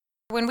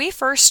When we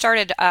first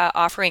started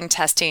offering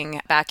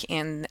testing back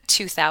in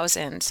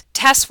 2000,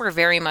 tests were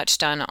very much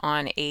done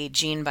on a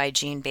gene by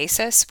gene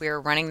basis. We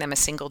were running them a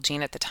single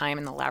gene at the time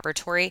in the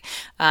laboratory,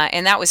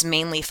 and that was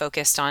mainly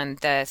focused on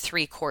the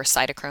three core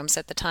cytochromes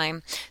at the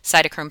time: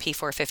 cytochrome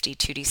P450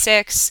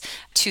 2D6,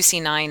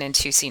 2C9, and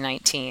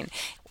 2C19.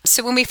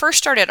 So when we first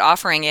started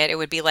offering it, it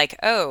would be like,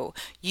 oh,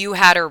 you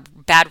had a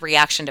bad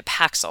reaction to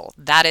Paxil.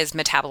 That is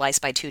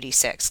metabolized by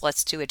 2D6.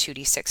 Let's do a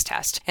 2D6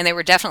 test. And they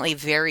were definitely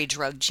very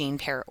drug gene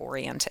pair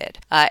oriented.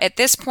 At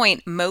this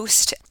point,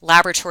 most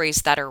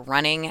laboratories that are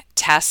running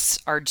tests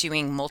are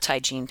doing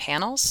multi-gene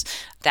panels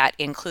that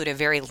include a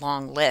very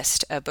long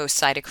list of both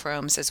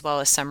cytochromes as well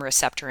as some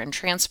receptor and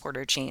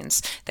transporter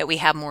genes that we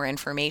have more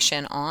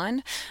information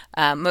on.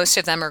 Most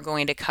of them are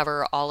going to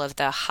cover all of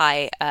the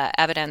high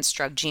evidence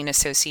drug gene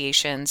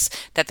associations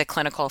that the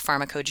Clinical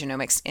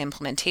Pharmacogenomics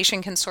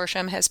Implementation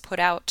Consortium has put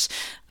out,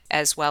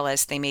 as well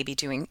as they may be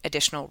doing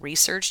additional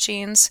research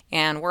genes.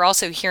 And we're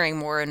also hearing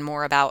more and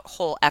more about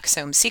whole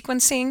exome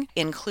sequencing,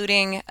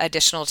 including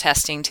additional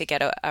testing to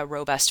get a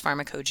robust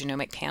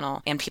pharmacogenomic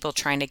panel, and people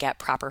trying to get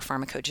proper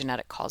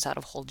pharmacogenetic calls out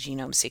of whole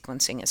genome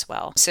sequencing as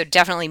well. So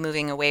definitely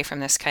moving away from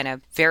this kind of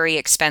very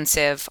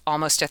expensive,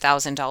 almost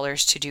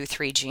 $1,000 to do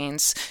 3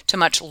 genes, to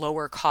much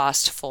lower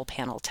cost full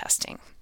panel testing.